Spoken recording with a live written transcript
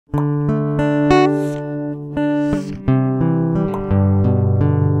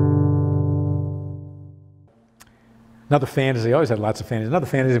Another fantasy, I always had lots of fantasies. Another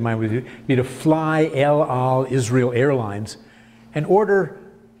fantasy of mine would be to fly El Al Israel Airlines and order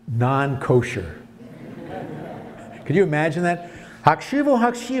non-kosher. Could you imagine that? Hakshivu,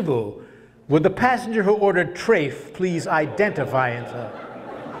 hakshivu. Would the passenger who ordered treif please identify himself?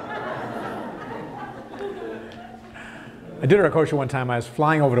 I did a kosher one time. I was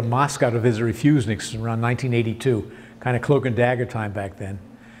flying over to Moscow to visit refuseniks around 1982, kind of cloak and dagger time back then.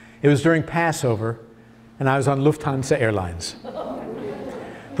 It was during Passover, and I was on Lufthansa Airlines.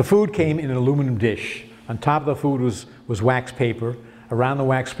 The food came in an aluminum dish. On top of the food was wax paper. Around the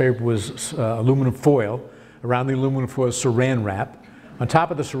wax paper was aluminum foil. Around the aluminum foil was saran wrap. On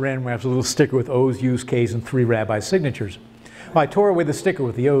top of the saran wrap was a little sticker with O's, U's, K's, and 3 rabbi signatures. Well, I tore away the sticker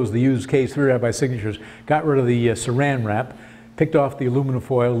with the O's, the U's, K's, 3 rabbi signatures, got rid of the saran wrap, picked off the aluminum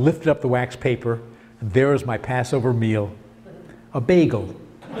foil, lifted up the wax paper, and there was my Passover meal, a bagel.